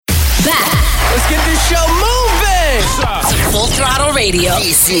back. Let's get this show moving. Full Throttle Radio.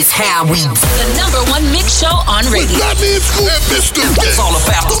 This is how we do. The #1 mix show on radio. Got me in school and Mr. It's all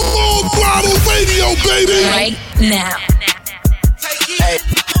about the Full Throttle Radio, baby. Right now.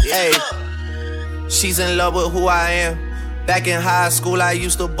 Hey, she's in love with who I am. Back in high school, I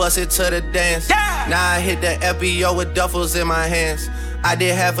used to bust it to the dance. Now I hit the FBO with duffels in my hands. I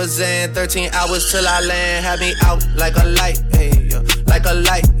did half a Zan, 13 hours till I land. Had me out like a light, ayy, like a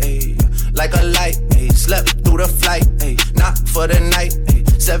light, ayy, like a light, ayy. Slept through the flight, ayy, not for the night,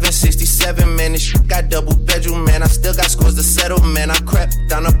 ayy. 767, man, this shit got double bedroom, man. I still got scores to settle, man. I crept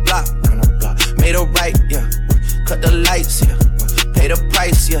down the block, made a right, yeah. Cut the lights, yeah. Pay the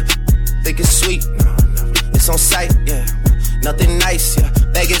price, yeah. Think it's sweet, no, it's on sight, yeah. Nothing nice, yeah.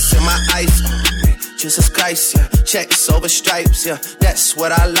 Vegas in my ice, man. Jesus Christ, yeah. Checks over stripes, yeah. That's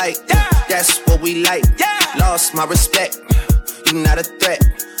what I like, yeah. That's what we like, yeah. Lost my respect, you not a threat.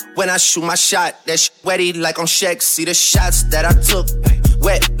 When I shoot my shot, that shit wetty like on Shaq. See the shots that I took,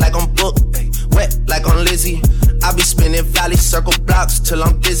 wet like on Book, wet like on Lizzie. I be spinning valley circle blocks till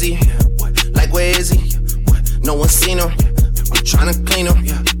I'm dizzy. Like where is he? No one seen him. I'm tryna clean him.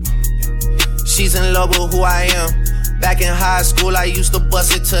 She's in love with who I am. Back in high school, I used to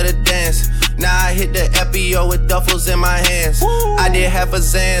bust it to the dance. Now I hit the FBO with duffels in my hands. Woo. I did half a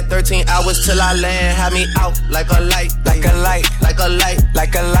Zan, 13 hours till I land. Had me out like a light, like a light, like a light,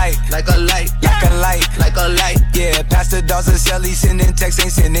 like a light, like a light, like a light, like a light. Yeah, Pastor Dawson Sell, he sending texts,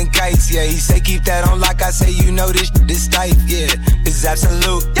 ain't sending kites. Yeah, he say keep that on lock. I say you know this tight. Yeah, it's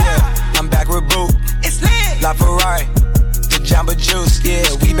absolute. Yeah, I'm back with Boo. It's lit. La Ferrari. Jamba Juice, yeah,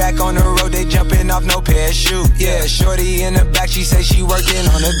 we back on the road, they jumping off no parachute, yeah, shorty in the back, she say she working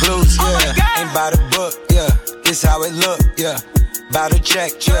on the glutes, yeah, ain't by the book, yeah, this how it look, yeah, bout to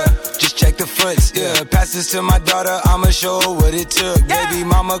check, yeah, just check the foots, yeah, pass this to my daughter, I'ma show her what it took, baby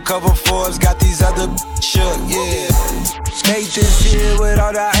mama cover Forbes, got these other shook, yeah, Nathan's here with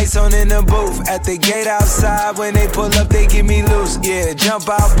all the ice on in the booth, at the gate outside, when they pull up, they give me loose, yeah, jump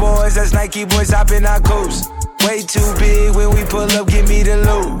out boys, that's Nike boys hopping our coops. Way too big when we pull up, give me the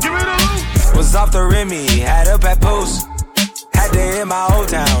loot. Was off the Remy, had up at Post. Had to hit my old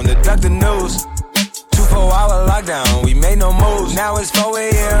town to duck the news. 24-hour lockdown, we made no moves. Now it's 4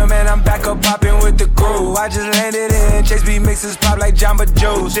 a.m. and I'm back up popping with the crew. I just landed in, Chase B mixes pop like Jamba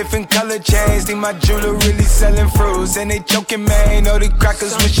Juice. Different color chains, think my jeweler really selling fruits. And they joking, man, know the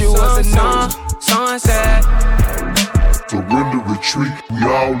crackers wish it was a news. Sunset. Surrender, retreat, we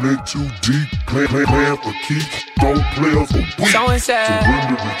all in too deep. Plan for keeps, don't play us for weak.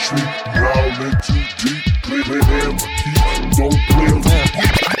 Surrender, retreat, we all in too deep. Plan for keeps, don't play us for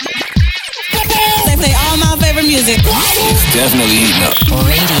weak. They play all my favorite music. It's definitely heating up.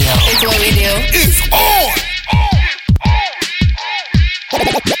 Radio. It's what we do. It's on!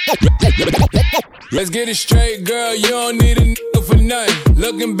 Let's get it straight, girl, you don't need a nigga for nothing.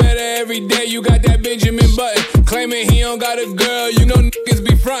 Looking better every day, you got that Benjamin Button. Claiming he don't got a girl, you know niggas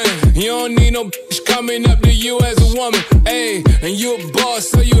be frontin'. You don't need no bitch coming up to you as a woman. Ayy, and you a boss,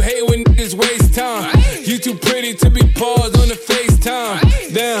 so you hate when niggas waste time. You too pretty to be paused on the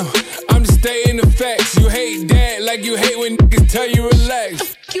FaceTime. Damn, I'm just stating the facts. You hate that like you hate when niggas tell you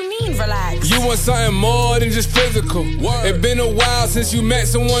relax. You mean relax? You want something more than just physical. It been a while since you met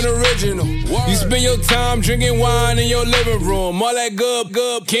someone original. You spend your time drinking wine in your living room. All that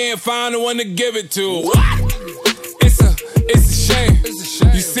good, can't find the one to give it to. It's a shame.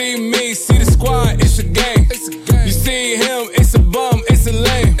 You see me, see the squad, it's a game. You see him, it's a bum, it's a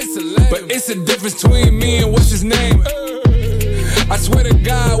lame. But it's a difference between me and what's his name. I swear to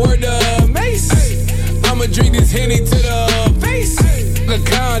God, word to Mace. I'ma drink this Henny to the face. A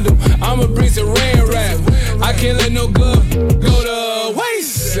condom, I'ma bring some rain rap. I can't let no good go to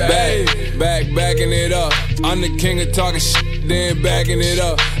waste. Backing it up. I'm the king of talking shit, then backing it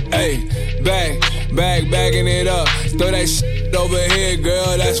up. Ayy, backing it up. Throw that shit over here,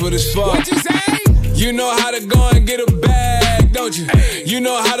 girl, that's what it's for. What you say? You know how to go and get a bag, don't you? You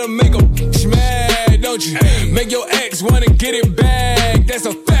know how to make a bitch mad, don't you? Make your ex wanna get it back, that's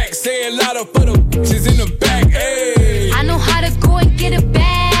a fact. Say a lot of for the bitches in the back, ayy. I know how to go and get a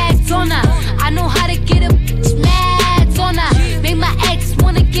bag, don't I? I know how to get a bitch mad, don't I? Make my ex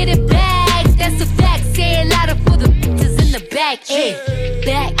wanna get it back, that's a fact. Say a lot of for the bitches in the back, ayy.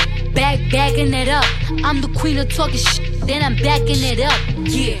 Backing it up. I'm the queen of talking shit, then I'm backing it up,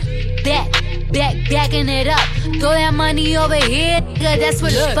 yeah. Backing it up. Throw that money over here, nigga, that's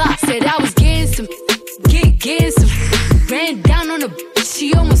what it's for. Said I was getting some, getting some. Ran down on a bitch,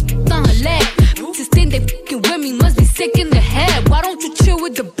 she almost on her leg. Bitches think they fucking with me, must be sick in the head. Why don't you chill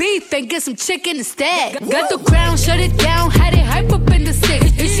with the beef and get some chicken instead? Got the crown, shut it down, had it hype up in the six.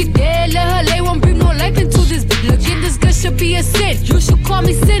 If she dead,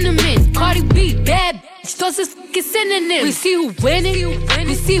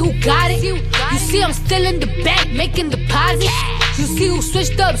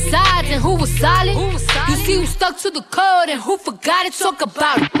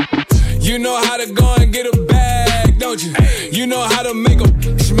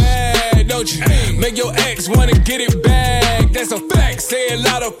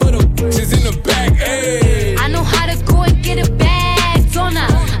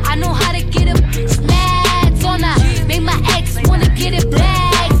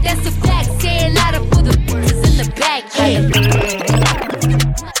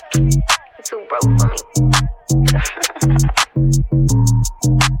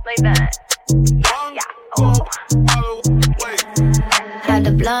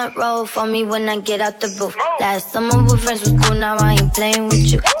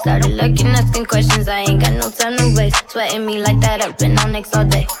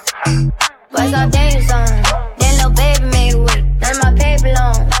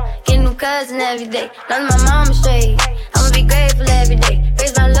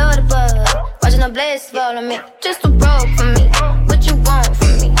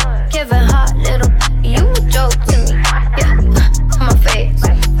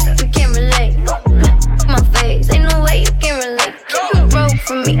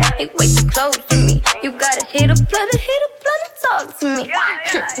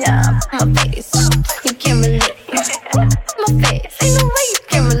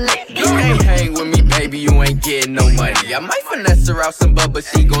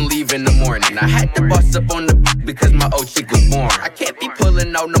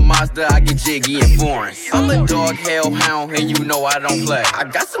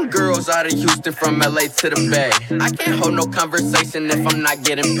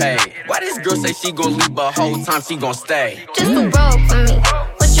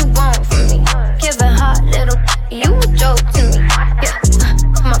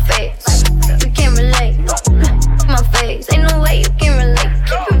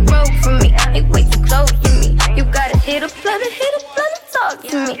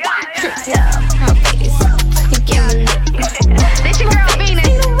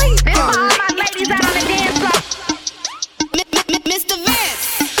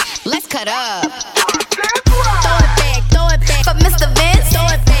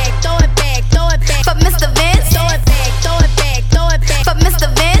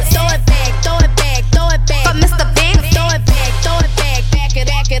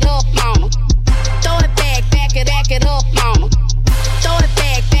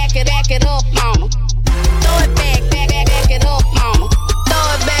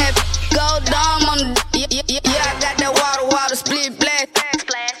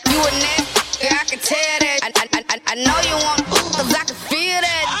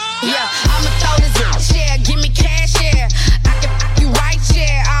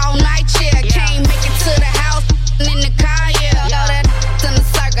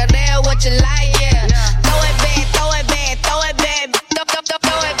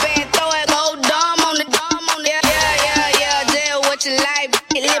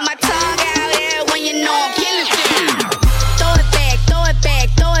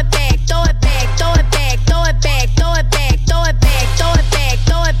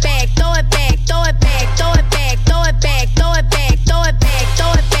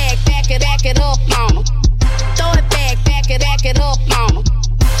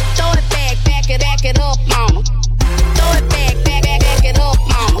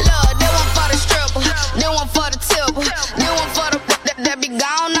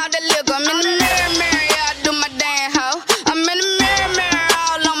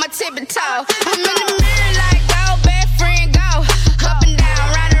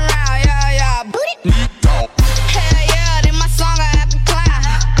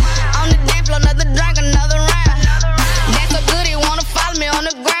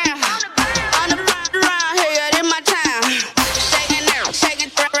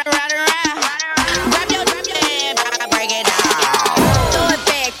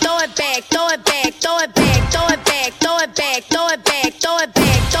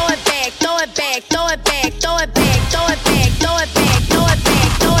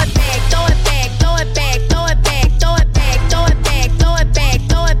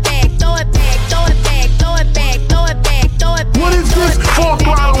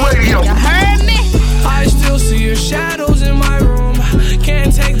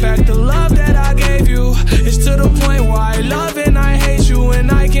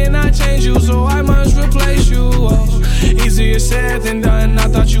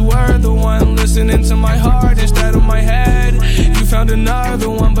 found another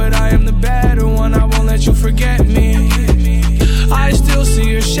one, but I am the better one. I won't let you forget me. I still see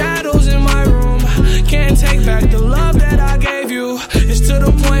your shadows in my room. Can't take back the love that I gave you. It's to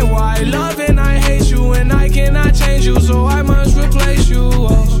the point where I love and I hate you, and I cannot change you, so I must replace you.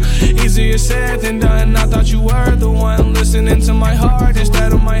 Oh, easier said than done. I thought you were the one listening to my heart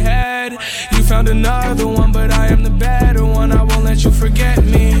instead of my head. You found another one, but I am the better one. I won't let you forget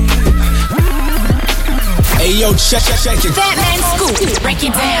me. Hey yo, check it. Fat Man Scoop, break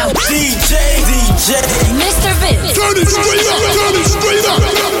it down. DJ. Mr. Vince. Turn it straight up.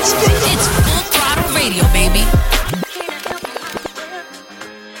 It's Full Throttle Radio, baby.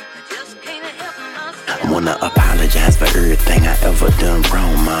 I wanna apologize for everything I ever done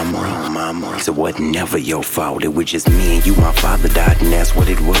wrong, mama. So it wasn't never your fault. It was just me and you. My father died, and that's what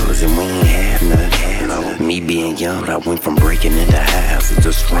it was. And we ain't had nothing. Me being young, I went from breaking into houses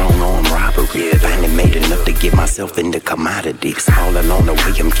to strong arm robbery. Finally made enough to get myself into commodities. All along the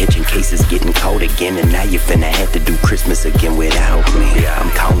way, I'm catching cases, getting caught again. And now you finna have to do Christmas again without me.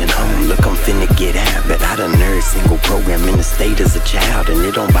 I'm calling home, look, I'm finna get out. But I done every single program in the state as a child. And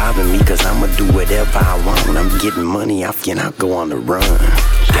it don't bother me, cause I'ma do whatever I want. I'm getting money, I cannot go on the run.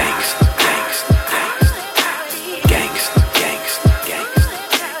 Gangsta.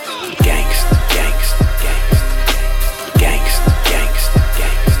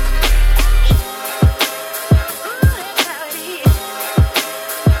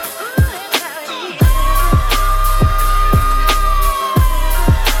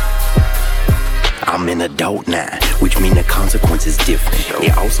 I'm an adult now, which mean the consequences different.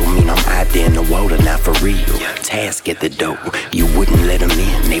 It also mean I'm out there in the water, not for real. Task at the door, you wouldn't let them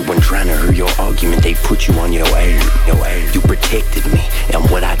in. They weren't trying to hear your argument, they put you on your air. You protected me, and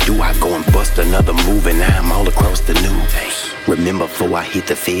what I do, I go and bust another move, and now I'm all across the news. Remember before I hit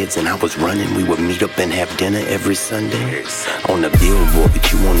the feds and I was running, we would meet up and have dinner every Sunday on the billboard,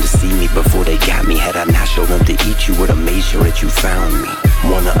 but you wanted to see me before they got me. Had I not showed up to eat, you would've made sure that you found me.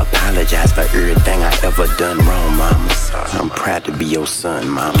 Wanna apologize for everything I ever done wrong, mama. I'm proud to be your son,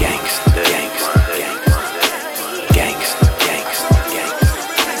 mama. Gangsta.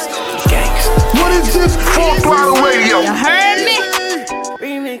 What is this? Full Throttle Radio. You heard me?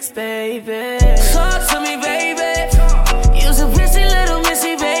 Remix, baby. Talk to me, baby. You's a pretty little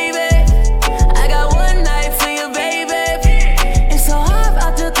missy, baby. I got one night for you, baby. It's so hard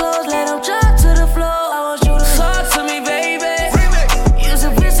out the clothes, let them drop to the floor. I want you to talk to me, baby. You's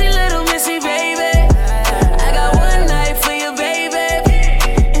a pretty little missy, baby. I got one night for you, baby.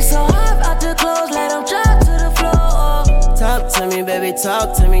 It's so hard out the clothes, let them drop to the floor. Talk to me, baby,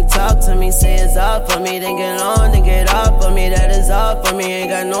 talk to me. Say it's all for me, then get on, then get off for me. That is all for me, ain't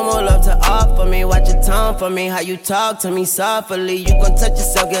got no more love to offer me. Watch your tongue for me, how you talk to me softly. You gon' touch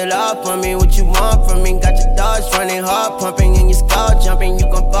yourself, get off on me. What you want from me, got your dogs running, heart pumping, and your skull jumping. You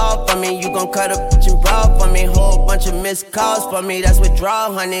gon' fall for me, you gon' cut a bitch and brawl for me. Whole bunch of missed calls for me, that's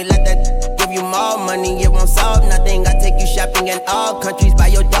withdrawal, honey. Let that give you more money, it won't solve nothing. I take you shopping in all countries, buy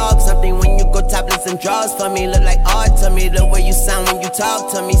your dog something. When you go topless and draws for me, look like art to me. The way you sound when you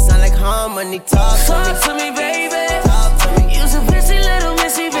talk to me, sound like harmony. Talk to me, baby. Talk to me. You's a pretty little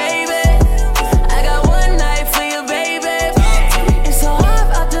missy, baby. I got one night for you, baby. It's so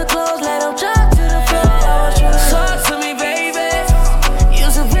hard out the clothes, let them drop to the floor. Talk to me, baby.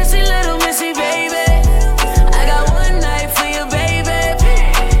 You's a pretty little missy, baby. I got one night for you, baby.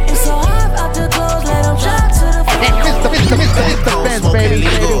 It's so hard out the clothes, let them drop to the floor. Mr. Benz, baby.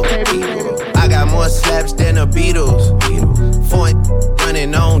 I got more slaps than the Beatles.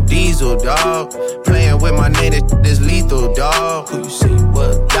 Running on diesel, dog. Playing with my name, this lethal, dog. Who you say you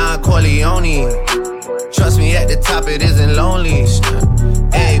was? Don Corleone. Trust me, at the top it isn't lonely.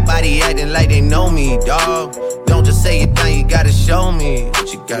 Everybody acting like they know me, dog. Don't just say it down, you gotta show me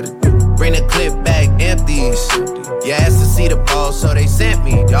what you gotta do. Bring the clip back empty. You asked to see the ball, so they sent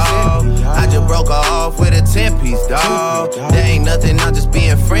me, dog. I just broke her off with a 10-piece, dog. There ain't nothing, I'm just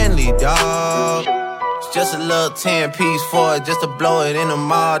being friendly, dog. Just a little 10-piece for it, just to blow it in the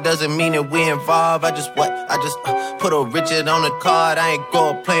mall. Doesn't mean that we involved. I just put a Richard on the card. I ain't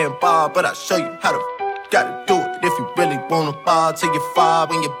going playing ball, but I'll show you how to gotta do it. If you really wanna ball till you fall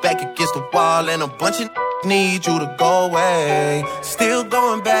when you're back against the wall. And a bunch of need you to go away. Still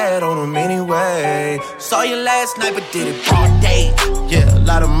going bad on them anyway. Saw you last night but did it all day. Yeah, a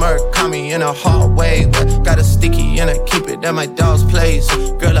lot of murk caught me in a hard way. Got a sticky and I keep it at my dog's place.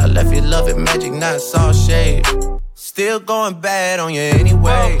 Girl, I left you love it magic, not it's all shade. Still going bad on you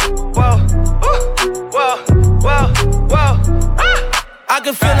anyway. Whoa. I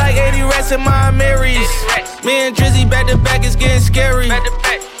can feel like 80 rats in my Marys. Me and Drizzy back to back is getting scary.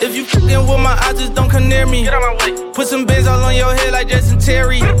 If you fucking with my eyes, just don't come near me. Get out my way. Put some bins all on your head like Jason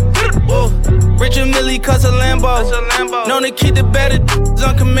Terry. Whoa. Richard Millie cuss a Lambo. Known to keep the better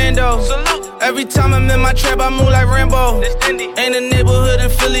on commando. Salute. Every time I'm in my trap, I move like Rambo. Ain't a neighborhood in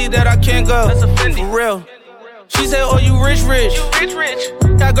Philly that I can't go. That's a Fendi. For real. She said, oh, you rich. You rich.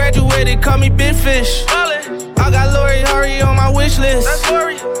 I graduated, call me Big Fish. Ballin'. I got Lori Hurry on my wish list.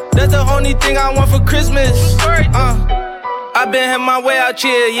 That's the only thing I want for Christmas. I been had my way out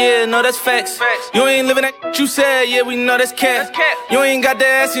here, yeah, no, that's facts. You ain't living that you said, yeah, we know that's cat. You ain't got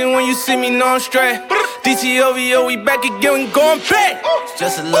that ass in when you see me, no, I'm straight. DTOVO, we back again, we going back.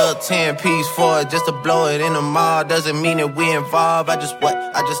 Just a little 10-piece for it, just to blow it in the mall. Doesn't mean that we involved. I just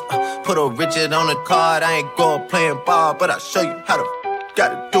put a Richard on the card. I ain't going playing ball, but I'll show you how to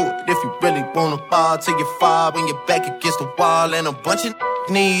gotta do it if you really wanna ball till you fall when you're back against the wall. And a bunch of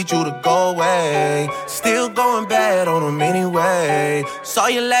need you to go away. Still going bad on them anyway. Saw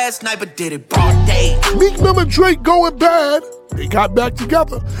you last night but did it broad day. Meek Mill and Drake going bad. They got back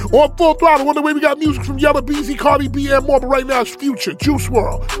together. On Full Throttle, on the way we got music from Yella Beezy, Cardi B, and more. But right now it's Future, Juice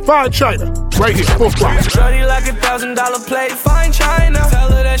WRLD, Fine China. Right here, Full Throttle. Shorty like $1,000 plate, Fine China.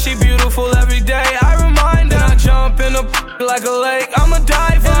 Tell her that she beautiful every day. I remind her. Then I jump in a like a lake. I'm a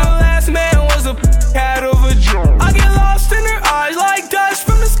diver. And the last man was a cat of a drum. I get lost in her eyes like dust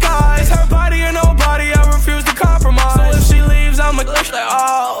from the sky. It's her body or nobody. I refuse to compromise. So if she leaves, I'm like,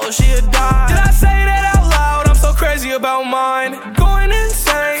 oh, she'll die. Did I say that out loud? I'm so crazy about mine. Going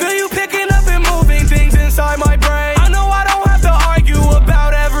insane. Feel you picking up and moving things inside my brain. I know I don't have to argue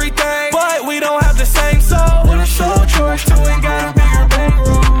about everything, but we don't have the same soul. What a soul choice to ain't got a bigger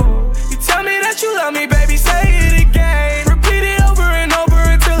bankroll. You tell me that you love me, baby, say it again. Repeat it over and over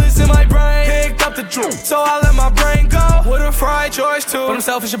until it's in my brain. Picked up the truth, so I let my brain go. What a fried choice too, but I'm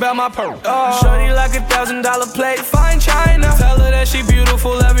selfish about my pearl. Shorty like $1,000 plate, Fine China. Tell her that she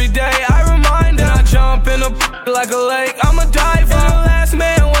beautiful every day. I remind her. Then I jump in a like a lake. I'm a diver. And the last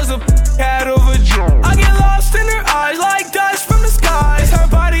man was a cat of a drum. I get lost in her eyes like dust from the sky. It's her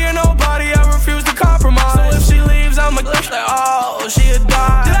body or nobody. I refuse to compromise. So if she leaves, I'm like, oh, she'll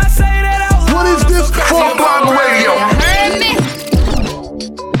die. Did I say that out loud? What is this? Full Throttle Radio. Heard me?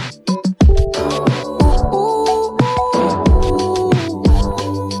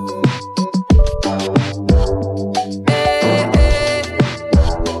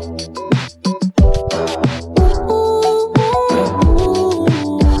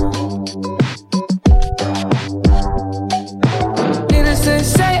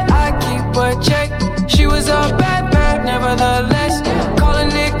 Nevertheless,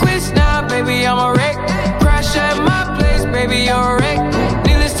 calling it quits now, baby, I'm a wreck. Crash at my place, baby, you're a wreck.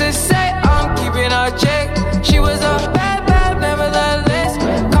 Needless to say, I'm keeping her check. She was a bad, nevertheless.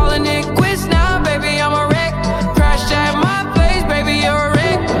 Calling it quits now, baby, I'm a wreck. Crash at my place, baby, you're a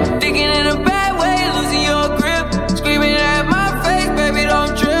wreck. Thinking in a bad way, losing your grip. Screaming at my face, baby,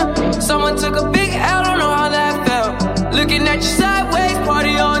 don't trip. Someone took a big L, don't know how that felt. Looking at you sideways,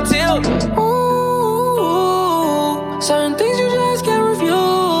 party on tilt. Certain things you just can't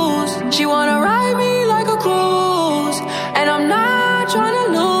refuse. She wanna ride me like a cruise, and I'm not trying to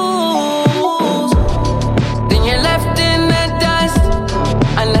lose. Then you're left in the dust,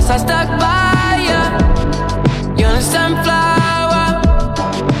 unless I stuck by ya. You're a sunflower.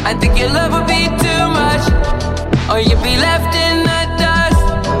 I think your love would be too much, or you'd be left in the dust,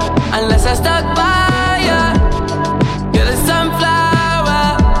 unless I stuck by ya. You're the sunflower.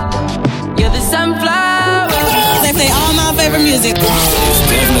 You're the sunflower. They all my favorite music. It's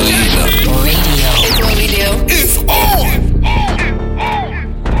definitely radio. It's what we do. It's on.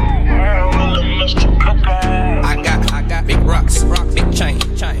 I got big rocks, big chain,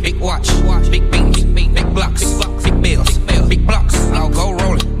 big watch, big beams, big blocks, big bills, big blocks. I'll go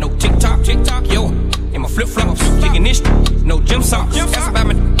rolling, no TikTok, yo. In my flip flops, kicking this, no gym socks. That's about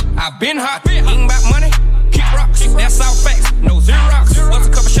me. I've been hot, ain't about money. Kick rocks, that's all facts, no Xerox. What's a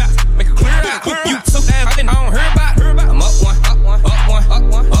couple shots, make it clear out. You so damn, I don't hear about. I'm up one, up one, up one, up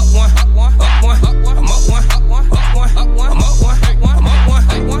one, up one, up one, up one, up one. I'm up one, up one, up one, up one. I'm up one, I'm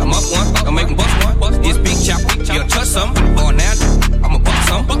up one, I'm up one. I'm making bust one. This big chop, you'll touch some. Or now, I'ma buck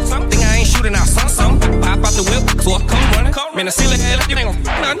some. Think I ain't shooting out some. Pop out the whip, so I come running. Man, the ceiling head up, you ain't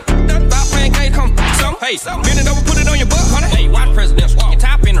gon' nothing. Stop playing game, come some. Hey, bend it over, put it on your butt, honey. Hey, watch presidents walk.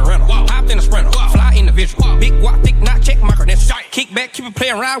 Top in the rental, hop in the sprinter, fly individual. Big walk, thick, not check my credentials. Kick back, keep it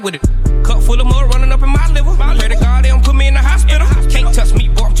playing, ride with it. Cup full of mud running up in my liver. Pray to God they don't put me in the hospital. Can't touch me,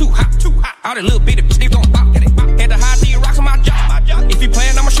 boy, I'm too hot. All the little bitty bitch, they gon' bop. Had to hide these rocks on my jaw. If he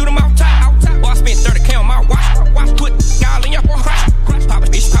playin', I'ma shoot him out top. Boy, I spent 30K on my watch. Put y'all in your crash. Pop a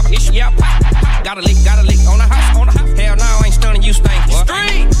bitch, yeah, pop. Got a lick on the house. Hell no, I ain't stunning you, stank.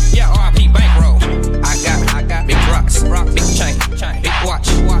 Street, yeah, RP bankroll.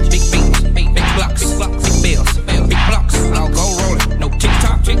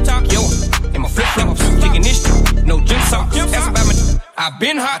 I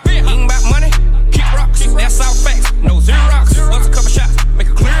been hot, ain't about money, kick rocks, that's all facts, no Xerox. Bust a couple shots, make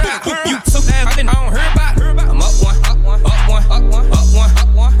it clear out. You so fast, I don't hear about. I'm up one, up one, up one, up one, up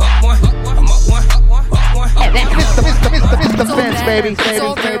one, up one, up one. I'm up one, up one, up one. Mr. Vince, baby.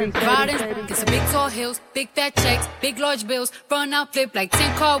 Get some big tall hills, big fat checks, big large bills, run out flip like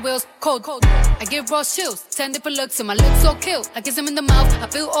 10 car wheels. Cold, I get raw chills, 10 different looks, and my looks so kill. I kiss him in the mouth, I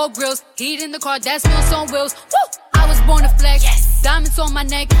feel all grills, heat in the car, that's meals on wheels. Woo! I was born to flex, diamonds on my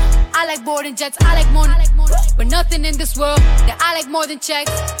neck. I like boarding jets, I like more, but nothing in this world that I like more than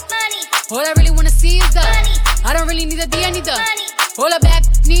checks. Money. All I really wanna see is the money. I don't really need a D, I need the money. All I back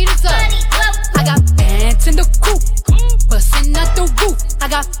need is the money. I got bands in the coop, bustin' out the roof. I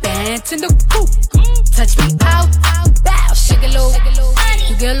got bands in the coop. Touch me out, bow, shake a little.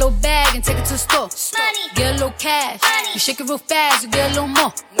 You get a little bag and take it to the store. Get a little cash, you shake it real fast, you get a little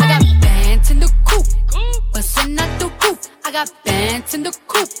more. I got bands in the coop, bustin' out the roof. I got bands in the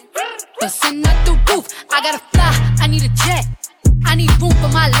coop, bustin' out the roof. I gotta fly, I need a jet. I need room for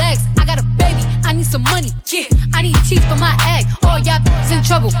my legs. I got a baby, I need some money. Yeah, I need teeth for my egg. Oh, y'all in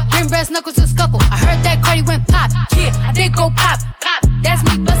trouble. Bring brass knuckles to scuffle. I heard that Cardi went pop. Yeah, I did go pop. That's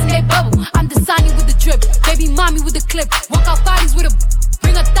me busting that bubble. I'm designing with the drip. Baby mommy with the clip. Walk out bodies with a.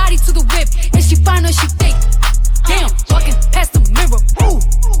 Bring a thotty to the whip. Is she fine or she fake? Damn, walking past the mirror. Ooh,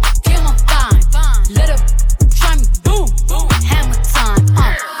 damn, I'm fine. Let her try me. Boom, hammer time.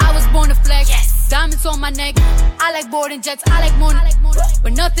 I was born to flex. Diamonds on my neck. I like boarding jets, I like more,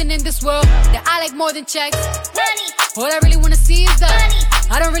 but nothing in this world that I like more than checks. Money. All I really wanna see is the money.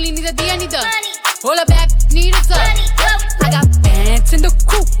 I don't really need a D, I need the money. All I back need is the money. I got bands in the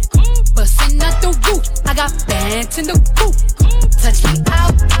coop, bustin' out the roof. I got bands in the coop. Touch me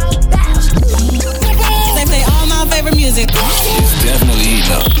out, They play all my favorite music. It's definitely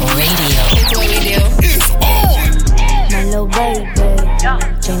the radio. It's what we do. It's on. My little baby,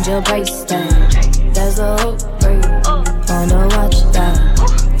 change your price tag. There's a hook for you. Wanna watch that?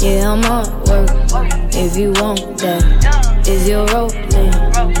 Yeah, I'm on work. If you want that, is your rolling?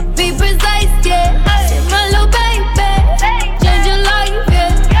 Be precise, yeah. My little baby, change your life,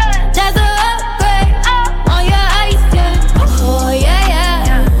 yeah. That's a upgrade on your ice, yeah. Oh yeah,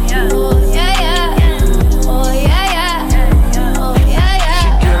 yeah. Oh yeah, yeah. Oh yeah, yeah. Oh yeah, yeah. She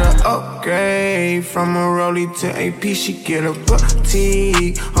get an upgrade from a rollie to AP. She get a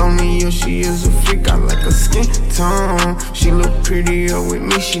boutique. Only you, she is a freak. I like her skin tone. She look prettier with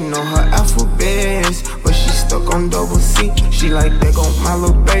me. She know her alphabets, but she stuck on double C. She like that on my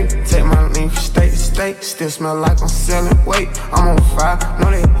little baby. Take my name from state to state. Still smell like I'm selling weight. I'm on fire,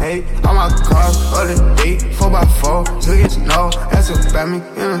 no they hate. All my cars of the day, 4x4, so it's no. That's about me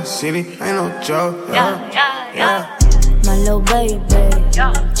in the city, ain't no joke. Yeah. My little baby,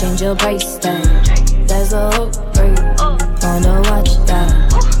 change your price tag. There's a hook for you. Wanna watch that?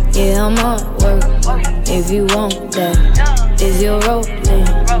 Yeah, I'm on work. If you want that, is your rolling?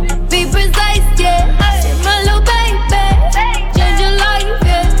 Be precise, yeah. My little baby, change your life,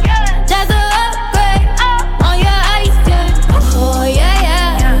 yeah. That's a upgrade on your ice, yeah. Oh yeah,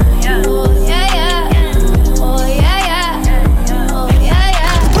 yeah. Oh yeah, yeah. Oh yeah, yeah. Oh yeah,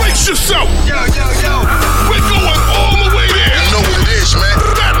 yeah. Brace yourself. Yo. We're going all the way there. You know what it is, man.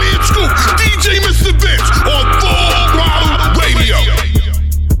 Fatty and Scoop, DJ Mr. Vince on Full Throttle Radio.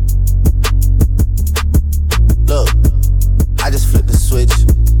 Look, I just flipped the switch.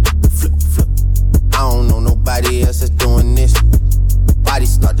 Flip. I don't know nobody else that's doing this. Body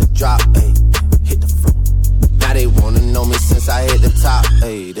start to drop, ayy. Hit the floor. Now they wanna know me since I hit the top,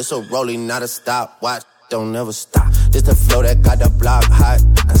 ayy. This a rolling, not a stop. Watch, don't never stop. This the flow that got the block hot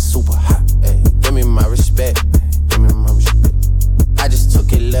and super hot, ayy. Give me my respect. I just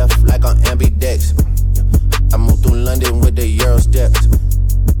took it left like on ambidex. I moved through London with the Euro steps.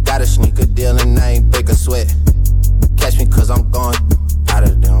 Got a sneaker deal and I ain't break a sweat. Catch me cause I'm gone. Out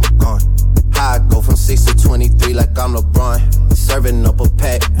of there, I'm gone. How I go from 6 to 23 like I'm LeBron. Serving up a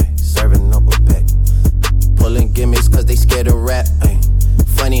pack. Pulling gimmicks cause they scared of rap.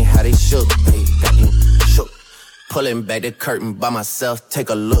 Funny how they shook. Got me shook. Pulling back the curtain by myself. Take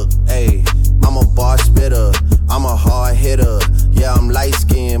a look. I'm a bar spitter. I'm a hard hitter. Yeah, I'm light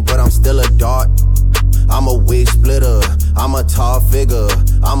skinned, but I'm still a dart. I'm a wig splitter. I'm a tall figure.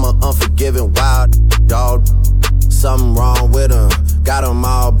 I'm an unforgiving wild dog. Something wrong with him. Got him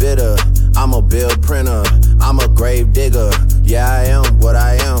all bitter. I'm a bill printer. I'm a grave digger. Yeah, I am what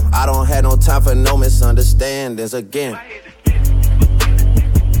I am. I don't have no time for no misunderstandings again.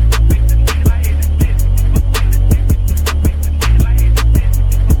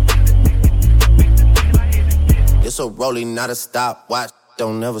 It's a rolling, not a stop. Watch,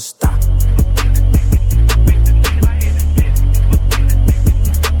 don't never stop.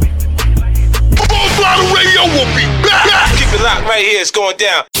 right here. It's going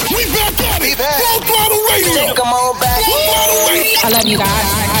down. We back at it. Full Throttle Radio. Come on back. I love you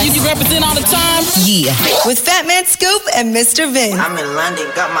guys. You represent all the time? Yeah. With Fat Man Scoop and Mr. Vin. I'm in London,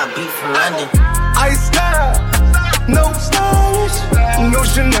 got my beat from London. I style, no stylish, no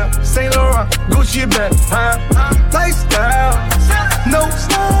Chanel, Saint Laurent, Gucci bag, lifestyle, no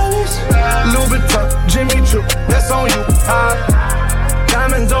stylish, Louis Vuitton, Jimmy Choo, that's on you,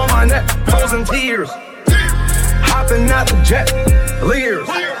 diamonds on my neck, frozen tears, hopping out the jet, leers,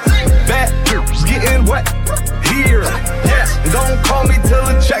 back trips getting wet, here, yes, don't call me till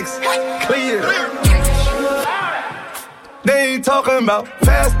the checks clear. They ain't talking about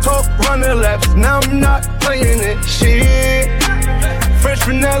fast talk, running laps. Now I'm not playing it, shit. French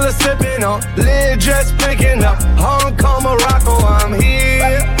vanilla sipping on, lid just picking up. Hong Kong, Morocco, I'm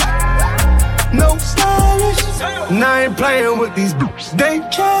here. No stylish, and I ain't playing with these bitches. They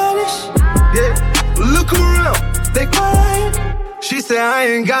childish, yeah. Look around, they quiet. She said I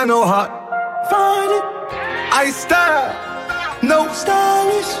ain't got no heart. Find it, I style. No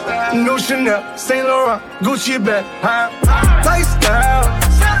stylish, no Chanel, Saint Laurent, Gucci bag, lifestyle.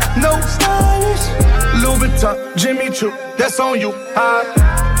 No stylish, Louis Vuitton, Jimmy Choo, that's on you,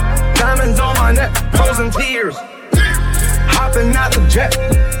 diamonds on my neck, frozen tears, hopping out the jet,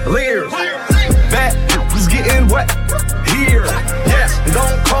 leers, back was getting wet, here, yes,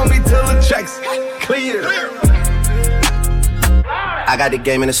 don't call me till the checks clear. I got the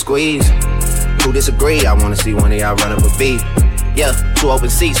game in a squeeze. Who disagree? I wanna see one of y'all run up a beat. Yeah, 2 open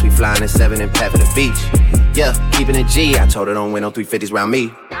seats, we flying in 7 and pat for the beach. Yeah, keeping it G, I told her don't win no 350s round me.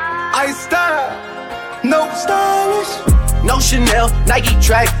 I style, no stylish, no Chanel, Nike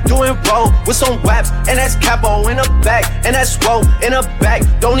track, doing roll with some waps, and that's capo in the back, and that's roll in the back.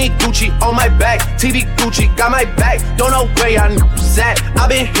 Don't need Gucci on my back, TV Gucci got my back. Don't know where y'all niggas at. I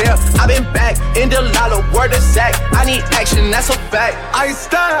been here, I been back, in the lala, word of Zach. I need action, that's a fact. I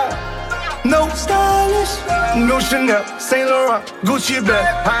style. No stylish, no Chanel, Saint Laurent, Gucci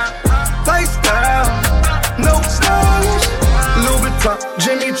bag, lifestyle. No stylish, Louis Vuitton,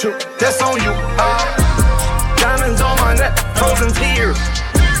 Jimmy Choo, that's on you. Diamonds on my neck, frozen tears,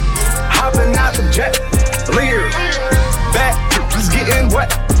 hopping out the jet, leers, back was getting wet,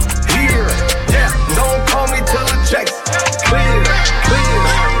 here, yeah. Don't call me till the checks clear, clear,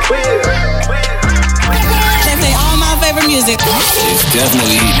 clear, clear. All my favorite music. It's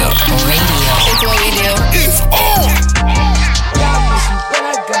definitely eating up. Radio. It's what we do. It's on. But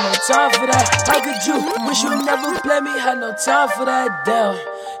I got no time for that. How could you wish you never play me? Had no time for that. Damn.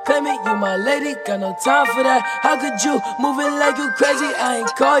 Claim it, you my lady. Got no time for that. How could you moving like you crazy? I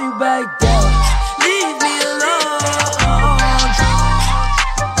ain't call you back down. Leave me alone.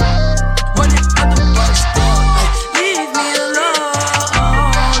 Run it out the bus down. Leave me alone.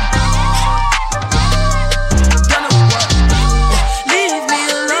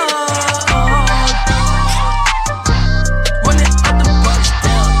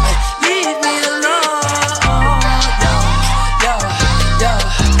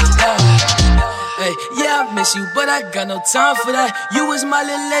 Miss you, but I got no time for that. You was my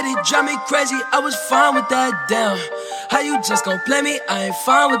little lady, drive me crazy. I was fine with that. Damn, how you just gon' play me? I ain't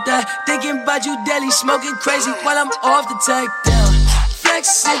fine with that. Thinking about you daily, smoking crazy while I'm off the tag. Down,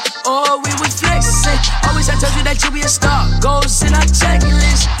 flexing, oh we was flexing. Always I told you that you be a star. Goals in our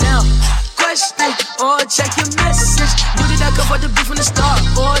checklist. Down, question or check your message. Knew that I could afford the beef from the start,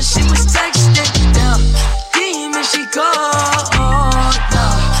 or she was texting. Down, demon she called.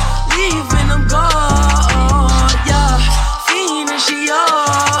 Yeah, leaving them gone. She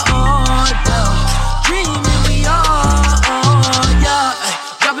on, yeah. Dreaming we on, yeah.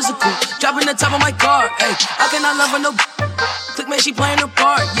 Dropping some cool, dropping the top of my car, ayy. I cannot love her no. Click man, she playing her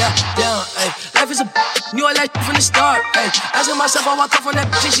part, yeah. Down, ayy. Life is a knew I like from the start, ayy. Asking myself how I come from that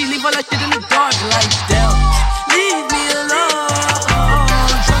bitch and she leave all that shit in the dark, like down. Leave me alone.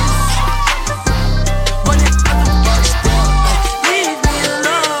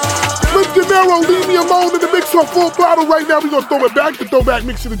 Leave me alone in the mix on Full Throttle right now. We're going to throw it back. The Throwback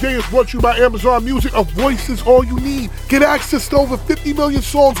Mix of the Day is brought to you by Amazon Music. A voice is all you need. Get access to over 50 million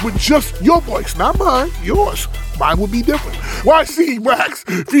songs with just your voice. Not mine, yours. Mine would be different. YC Wax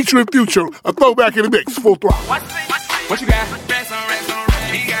featuring Future. A Throwback in the Mix. Full Throttle. What you got?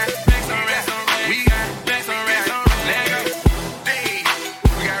 He got we got racks on racks on racks. Hey,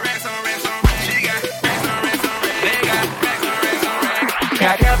 we got racks on racks on racks. She got racks on racks on racks. They got racks on racks on racks.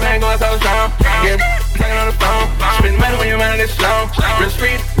 Got campaign going so strong. Yeah, playing on the phone. Spend money when your mind is slow. Real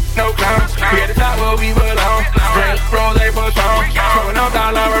street, no clowns. We at the top where we belong. Straight rose, for strong. Smoking on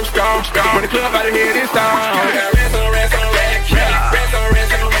dollar, I'm strong. When the club out of here, this song. We got racks on racks on racks. Racks on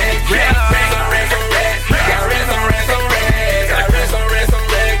racks on racks. Racks on racks on racks. Got racks on racks on racks.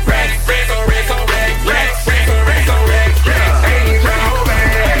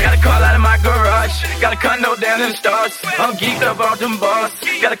 geeked up off them bars.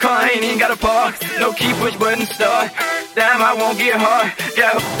 Got a car, ain't even got a park. No key, push button, start. Damn, I won't get hard.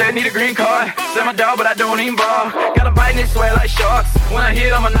 Yeah, they need a green card. Sell my dog, but I don't even bar. Got a bite and they sweat like sharks. When I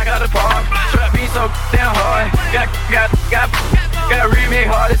hit, I'ma knock out the park. Trap me so damn hard. Got remake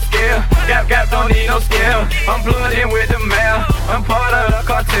hard to scale. Gap, don't need no scale. I'm plugged in with the mail. I'm part of the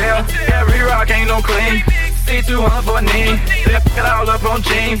cartel. Yeah, re-rock ain't no clean. C200 for a knee. Got all up on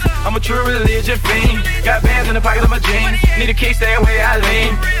jeans. I'm a true religion fiend. Got bands in the pocket of my jeans. Need a kick, stay away, I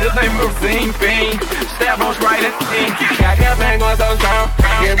lean. This ain't routine fiend. Stab on Sprite and team. Got bang going so strong.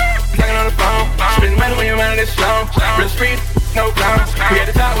 Yeah, talking on the phone. Spend money when you're running this slow. Real street, no clowns. We at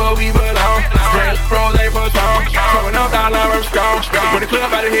the top where we belong. Straight pros, they for song. Throwing up all our strong. Put the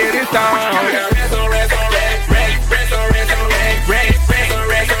club out of here this time. We got rest on rest on rest. Rest on rest on rest. Rest on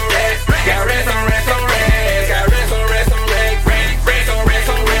rest on rest. Got rest on rest on rest.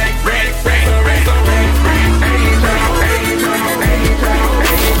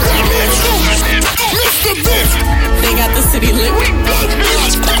 They got the city lit.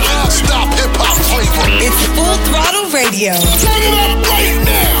 Stop hip hop flavor. It's Full Throttle Radio. Turn it up right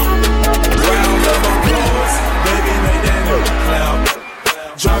now. Round of applause, baby, make that new clap.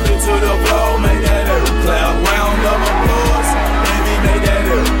 Drop it to the floor, make that new clap. Round of applause, baby, make that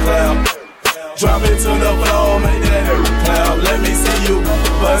new clap. Drop it to the floor, make that new clap. Let me see you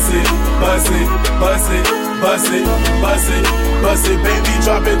bust it, bust it, bust it, bust it, bust it, bust it, baby.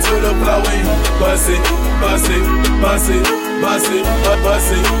 Drop it to the floor and bust it, bust it, bust it, bust it,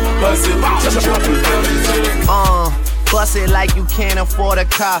 bust it, bust it. Drop it, bust it like you can't afford a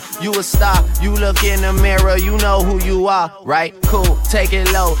car. You a star, you look in the mirror, you know who you are, right? Cool, take it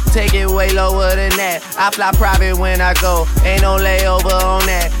low, take it way lower than that. I fly private when I go, ain't no layover on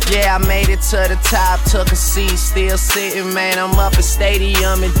that. Yeah, I made it to the top, took a seat, still sitting, man. I'm up at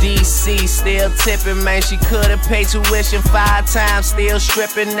Stadium in DC, still tipping, man. She could've paid tuition 5 times, still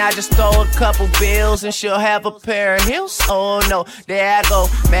stripping. I just throw a couple bills and she'll have a pair of heels. Oh no, there I go,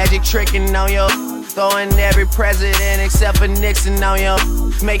 magic tricking on your, throwing every president except for Nixon on your.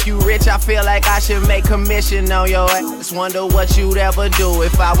 Make you rich, I feel like I should make commission on your ass. Wonder what you'd ever do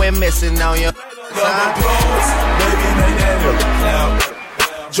if I went missing on your. Baby, make that new clap.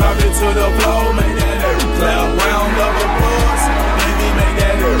 Drop it to the floor, make that new clap. Round of applause, baby, make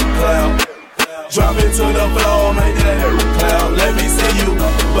that new clap. Drop it to the floor, make that new clap. Let me see you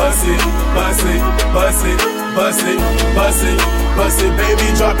bust it, bust it, bust it, bust it, bust it, bust it, baby.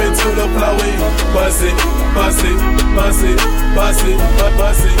 Drop it to the floor, bust it, bust it, bust it, bust it,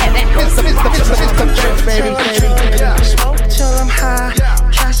 bust it. Smoke till I'm high,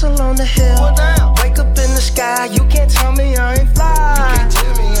 castle on the hill. Wake up in the sky, you can't tell me I ain't fly.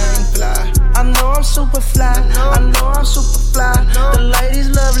 I know I'm super fly, I know I'm super fly. The ladies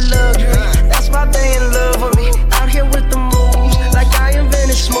love luxury, that's why they in love with me. Out here with the moves, like I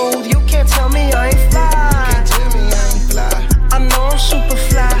invented smooth. You can't tell me I ain't fly. I know I'm super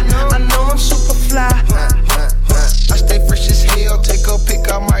fly, I know I'm super fly. I stay fresh as hell, take a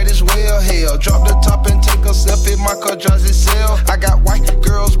pic, I might as well. Hell, drop the top and take a selfie, my car drives itself. I got white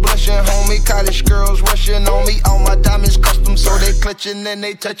girls blushing, homie, college girls rushing on me. All my diamonds custom, so they clutching and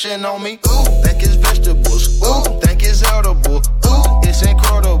they touching on me. Ooh, think it's vegetables, ooh, think it's edible, ooh, it's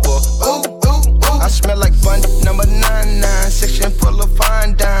incredible, ooh, ooh, ooh. I smell like bun number 99, section full of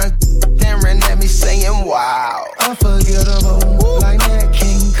fine dimes. Staring at me saying, wow, unforgettable, like Nat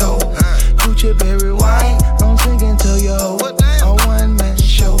King Cole. Gucci berry wine, I'm drinking to your a one-man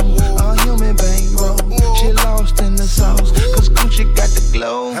show, a human bankroll. She lost in the sauce, cause Gucci got the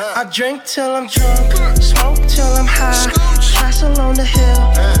glow. I drink till I'm drunk, smoke till I'm high. Castle on the hill,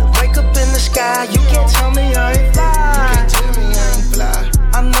 wake up in the sky. You can't tell me I ain't fly.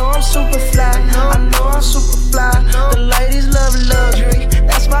 I know I'm super fly, I know I'm super fly. The ladies love luxury,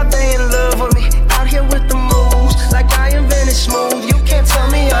 that's why they in love with me. Out here with the moves, like I invented smooth. You can't tell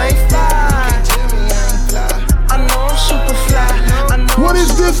me I ain't fly. I know I'm super fly, I know. What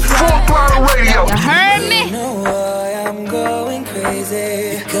is this? Full Throttle Radio. You heard me? You know why I'm going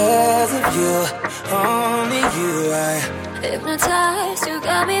crazy because of you, only you. I hypnotized, you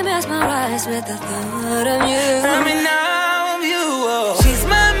got me mesmerized with the thought of you. I mean, now I'm you. Oh. She's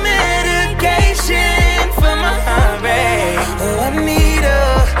my medication for my heart rate. Oh, I need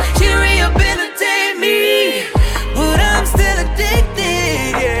her. She rehabilitate me, but I'm still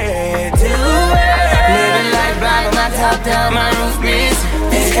addicted, yeah, to her. Living life blind on my top down, my roof missing.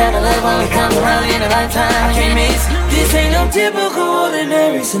 This kind of love only comes around in a lifetime. I can't miss. This ain't no typical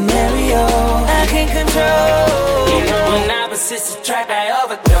ordinary scenario I can't control. You know when opposites attract, I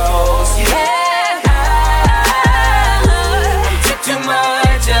overdose. Yeah, I took too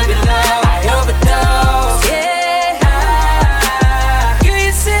much of your love, I overdose. Yeah,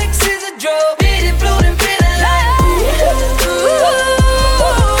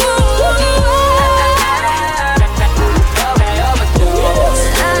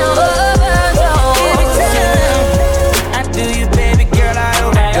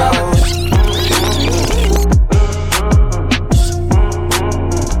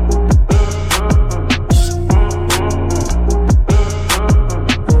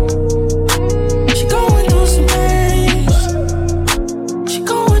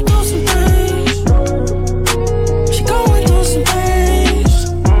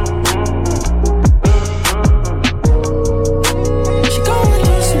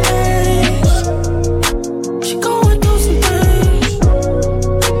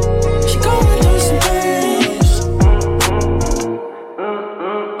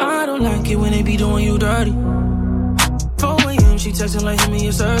 texting like hit me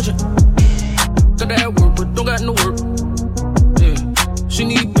a surgeon. Got that work, but don't got no work. Yeah, she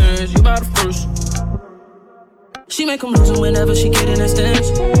need bands, you buy the first. She make them lose them whenever she get in the stands.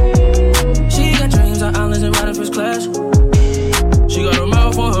 She got dreams of islands and riding first class. She got her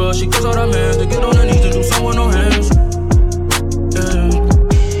mouth on her, she goes out her man to get on her knees to do something with no hands.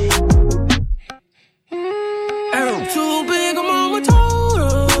 Too big, I'm on my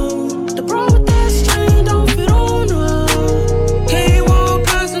total. The problem with that chain don't fit on her. Can't walk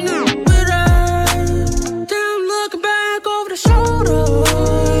past the new with her. Damn, looking back over the shoulder.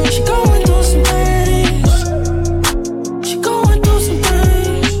 She going through some things. She going through some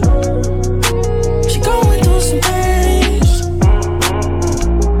things. She going through some things.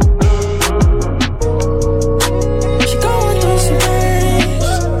 She going through some things.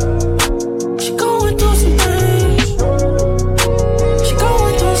 She going through some things.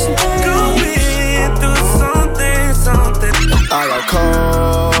 I got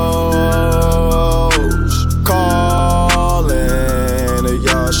calls calling. The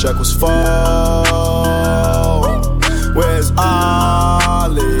yard shack was full. Where's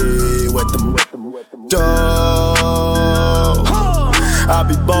Ollie with them dough? I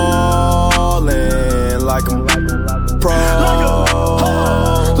be ballin' like I'm pro.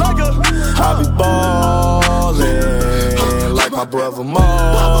 I be ballin' like my brother Mo.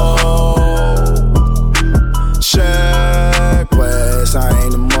 Check West, I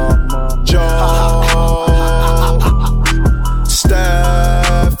ain't a Joe.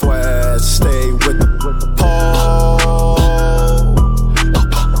 Steph West, stay with the pole.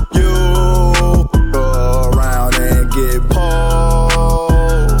 You go around and get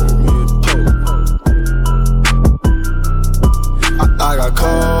I got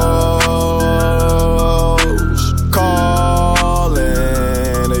calls calling.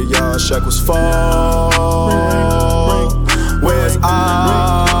 The yard shack was full. Where's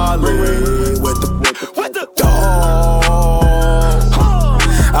Ollie with the dog?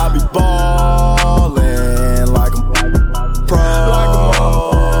 I be ballin' like I'm pro.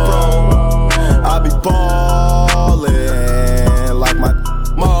 I be ballin' like my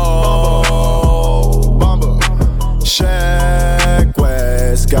Mo. Shaq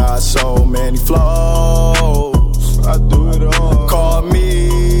West got so many flows. I do it all. Call me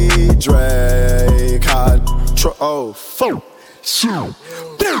Drake. Oh, fuck.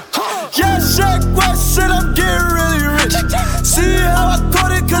 Yeah, Shaq West said I'm getting really rich. See how I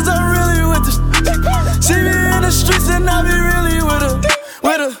caught it, cause I'm really with this. See me in the streets and I be really with a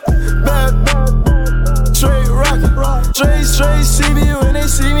bad straight rockin'. Straight see me when they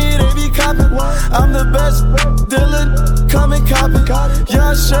see me, they be coppin'. I'm the best dealer, come and cop it.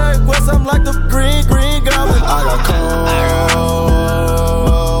 Yeah, Shaq West, I'm like the green goblin. I got calling.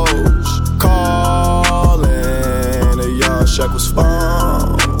 The yard shack was fun.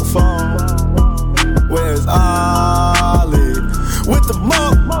 Where's Ollie with the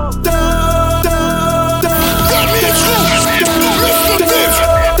mop?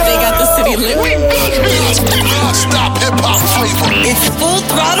 They got the city lit. Non-stop hip-hop flavor. It's Full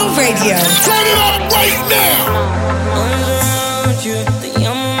Throttle Radio. Turn it up right now. Around you, the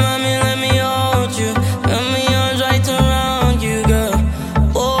young mommy, let me hold you. Let me arms right around you, girl.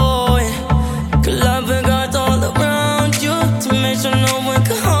 Boy, cause love and God's all around you to make sure no one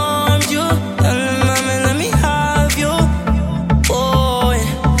can harm you. Mommy, let me have you, boy.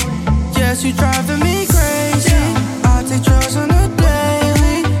 Yes, you driving me crazy. I take drugs on the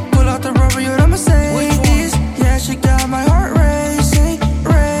daily. Pull out the rubber, you're the Mercedes. Yeah, she got my heart racing.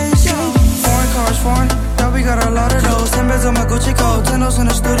 Foreign cars, foreign. Yeah, we got a lot of those. 10 beds on my Gucci coat. 10 in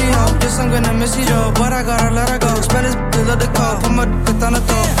the studio. Guess I'm gonna miss you, Joe, but I gotta let her go. Spend this to love the call. Put my dick on the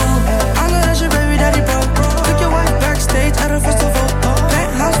throat. I know that's your baby daddy, bro. Took your wife backstage at a festival.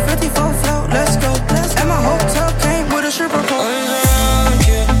 Penthouse 54 float. Let's go. And my hotel came with a stripper pole. Around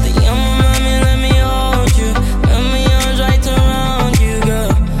you, the young mommy, let me hold you. Let me arms right around you,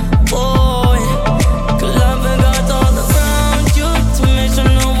 girl. Boy, cause love and God's all around you to make sure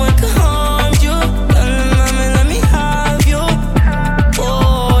no one can harm you. Mommy, let me have you,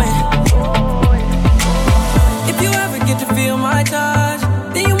 boy. If you ever get to feel my touch,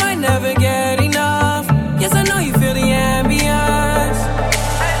 then you might never get enough. Yes, I know you feel the ambience.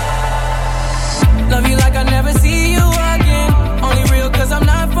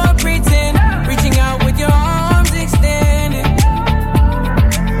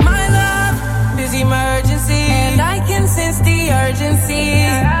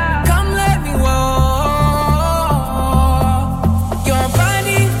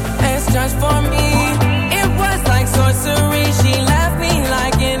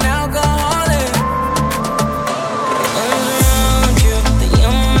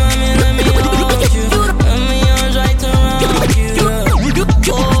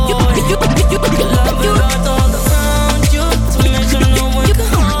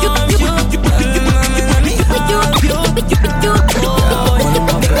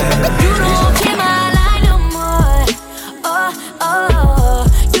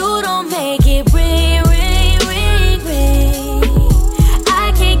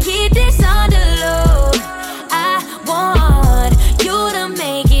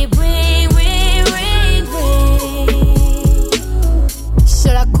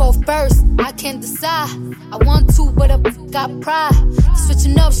 call first. I can't decide. I want to, but I got pride.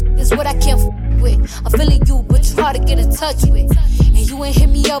 Switching up is what I can't with. I'm feeling you, but you hard to get in touch with. And you ain't hit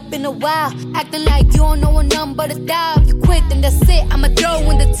me up in a while. Acting like you don't know nothing but a dial. You quit, then that's it. I'ma throw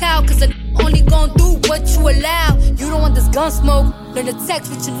in the towel. Cause I only gon' do what you allow. You don't want this gun smoke. Learn to text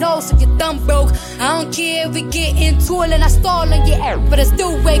with your nose so your thumb broke. I don't care if we get into it and I stall on your air. But I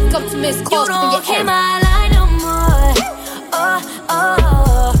still wake up to miss calls from your air. You don't hit my line no more. Oh,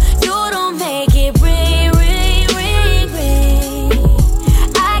 oh, you don't make it ring, ring, ring, ring.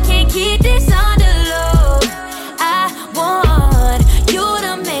 I can't keep this on the low. I want you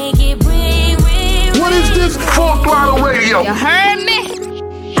to make it ring, ring, ring. What is this Full Throttle Radio? You heard me?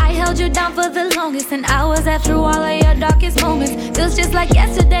 I held you down for the longest, and I was after all of your darkest moments. Feels just like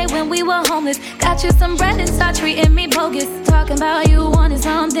yesterday when we were homeless. Got you some bread and start treating me bogus. Talking about you wanted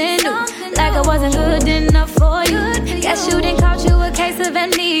something new, like I wasn't good enough for you. Guess you didn't caught you a case of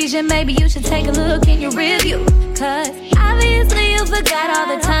amnesia. Maybe you should take a look in your review. Cause obviously you forgot all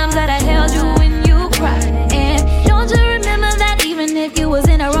the times that I held you when you cried. And don't you remember that even if you was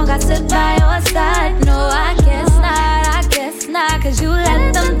in the wrong, I stood by your side? No, I guess not, cause you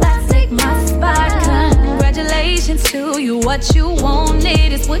let them back take my spot. Congratulations to you, what you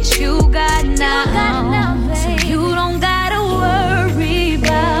wanted is what you got now. So you don't gotta worry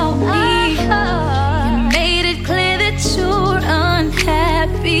about me. You made it clear that you're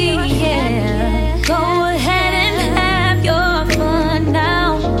unhappy, yeah. Go ahead and have your fun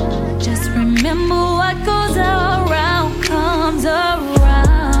now. Just remember what goes around comes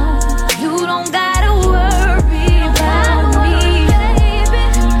around. You don't gotta worry about me.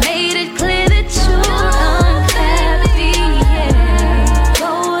 You made it clear that you're unhappy, yeah.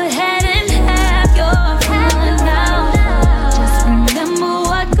 Go ahead and have your fun now. Just remember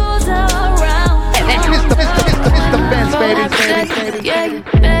what goes around. Mr. Benz, baby. Yeah, you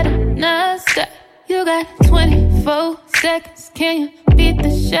better not stop. You got 24 seconds. Can you beat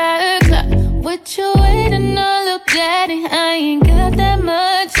the shot clock? What you waiting on, little daddy? I ain't got that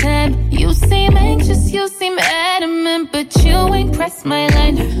much time. You seem anxious, you seem adamant, but you ain't pressed my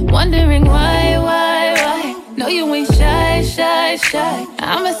line. Wondering why? No, you ain't shy.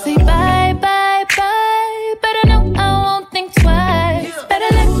 I'ma say bye. Better know I won't think twice.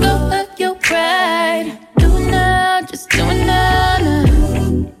 Better let go of your pride. Do it now, just do it now.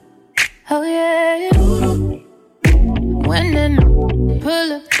 Oh yeah. When the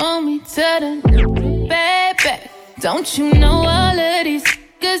pull up on me, tell them, baby, don't you know all of these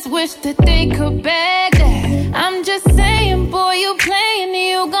niggas wish that they could bag that? I'm just saying, boy, you playing,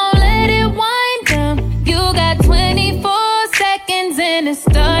 you gon' let it wind down. You got 24 seconds and it's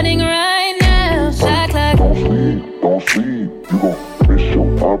starting right now. Shot clock. Don't sleep, you gon' miss your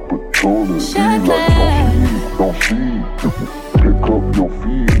opportunity. Shot clock. Don't sleep, pick up your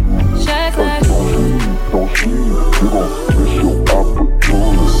feet. Shot clock. Don't sleep, you gon' miss your opportunity.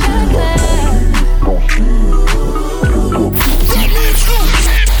 Don't sleep,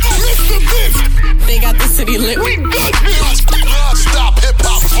 They got the city lit. we got this non-stop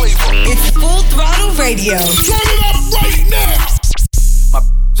hip-hop flavor. It's Full Throttle Radio. Turn it up right now. My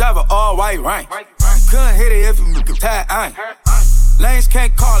driver all white rain. Couldn't hit it if you could tie iron. Lanes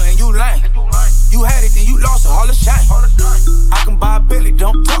can't call and you lame. You had it, then you lost it, all the shame. I can buy a Billy,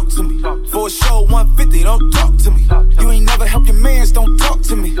 don't talk to me. For a show 150, don't talk to me. You ain't never helped your mans, don't talk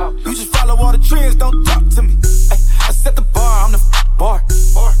to me. You just follow all the trends, don't talk to me. I set the bar, I'm the bar.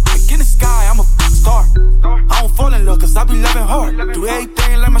 Look in the sky, I'm a star. I don't fall in love, cause I be loving hard. Do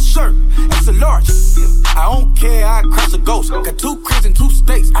everything like my shirt, it's a large. I don't care, I cross a ghost. Got 2 cribs in 2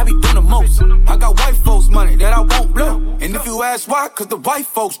 states, I be doing the most. I got white folks money that I won't blow. And if you ask why, cause the white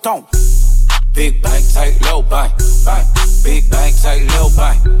folks don't. Big bank, tight, low bank. Big bank, tight, low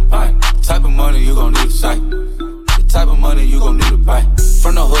bank. Type of money you gon' need to sight. The type of money you gon' need to buy.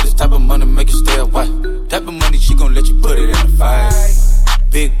 From the hood, this type of money make you stay away. Type of money she gon' let you put it in the fight.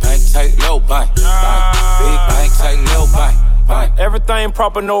 Big bank, tight, low bank. Big bank, tight, low bank. Everything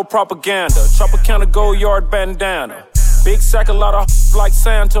proper, no propaganda. Tropicana gold yard bandana. Big sack, a lot of like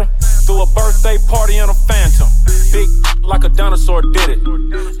Santa. Threw a birthday party in a phantom. Big like a dinosaur did it.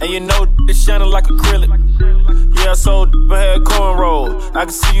 And you know it's shining like acrylic. Yeah, I sold had cornrows. I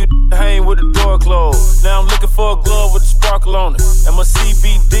can see you hang with the door closed. Now I'm looking for a glove with a sparkle on it. And my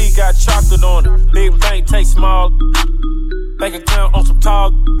CBD got chocolate on it. Big bank take small. Bank account on some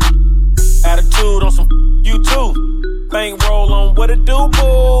tall. Attitude on some you too. Bank roll on what it do,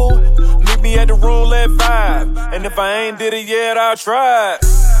 boo. Meet me at the roulette vibe. And if I ain't did it yet, I'll try.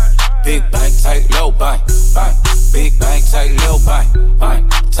 Big bank, tight, low bank. Big bank, tight, low bank.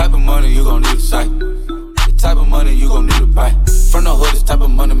 Type of money you gon' need to sight. The type of money you gon' need to buy. from the hood, this type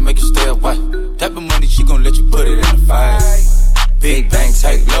of money make you stay away. Type of money she gon' let you put it in the fight. Big bang,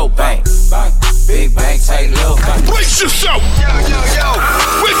 take low bang. Big bang, take low bang. Brace yourself! Yo.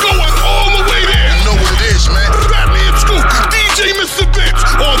 We're going all the way there. You know what it is, man. Fatman Scoop, DJ Mr. Vince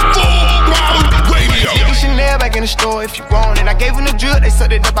on Full Throttle Radio. Chanel back in the store if you want it. I gave him the drip, they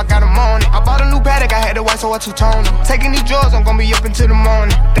sucked it up, I got them on it. I bought a new Patek, I had the white, so I two-toned it. Taking these drugs, I'm gonna be up until the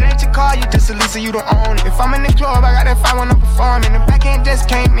morning. That ain't your car, you just a Lisa, you don't own it. If I'm in the club, I got that fire when I'm performing. The back end just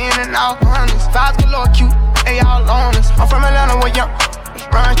came in and all honest. Vibes galore, cute, they all on us. I'm from Atlanta, where young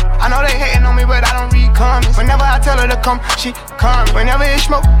run. I know they hating on me, but I don't read comments. Whenever I tell her to come, she come. Whenever it's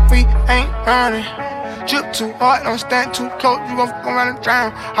smoke, we ain't running. Drip too hard, don't stand too close. You gon' fuck around and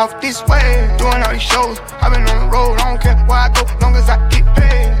drown off this way. Doing all these shows, I been on the road. I don't care where I go, long as I get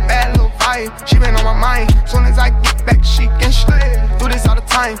paid. Bad little vibe, she been on my mind. Soon as I get back, she can slay. Do this all the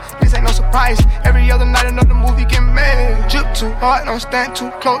time, this ain't no surprise. Every other night another movie get made. Drip too hard, don't stand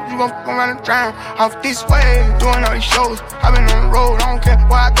too close. You gon' fuck around and drown off this way. Doing all these shows, I been on the road. I don't care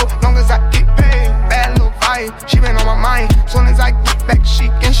where I go, long as I get paid. Bad little vibe, she been on my mind. Soon as I get back, she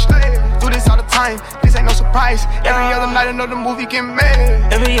can slay. Do this all the time, this ain't no surprise. Every other night another movie get made.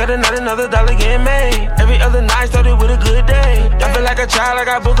 Every other night another dollar get made. Every other night started with a good day. I feel like a child, I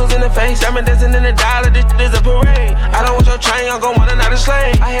got boogers in the face. I'm dancing in the dollar, this is a parade. I don't want your train, I'm gon' want another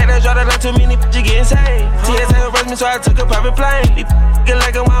slave. I had that draw that like too many you getting saved. TSA arrest me, so I took a private plane. Get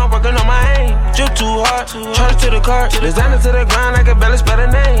like it while I'm working on my aim. Drip too hard, charge to the car. Designer to the ground, I can barely spell the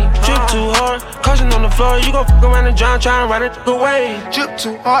name. Drip too hard, caution on the floor. You gon' fuck around and drown, try and ride it away. Drip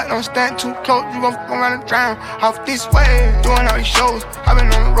too hard, don't stand too close. You gon' fuck around and drown off this way. Doing all these shows, I been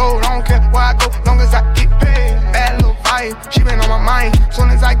on the road. I don't care where I go, long as I get paid. Bad little vibe, she been on my mind. Soon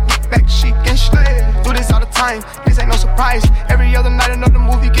as I get back, she can slay. Do this all the time, this ain't no surprise. Every other night another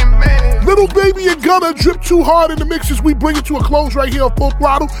movie get made. Little Baby and Gunna, Drip Too Hard in the mix as we bring it to a close right here on Full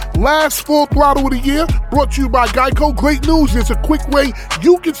Throttle. Last Full Throttle of the year, brought to you by Geico. Great news, there's a quick way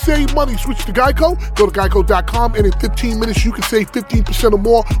you can save money. Switch to Geico, go to geico.com, and in 15 minutes you can save 15% or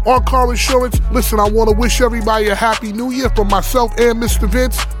more on car insurance. Listen, I want to wish everybody a happy new year from myself and Mr.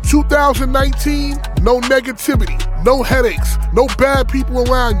 Vince. 2019, no negativity, no headaches, no bad people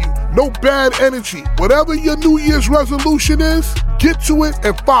around you, no bad energy. Whatever your New Year's resolution is, get to it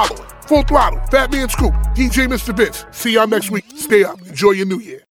and follow it. Full Throttle, Fatman Scoop, DJ Mr. Vince. See y'all next week. Stay up. Enjoy your New Year.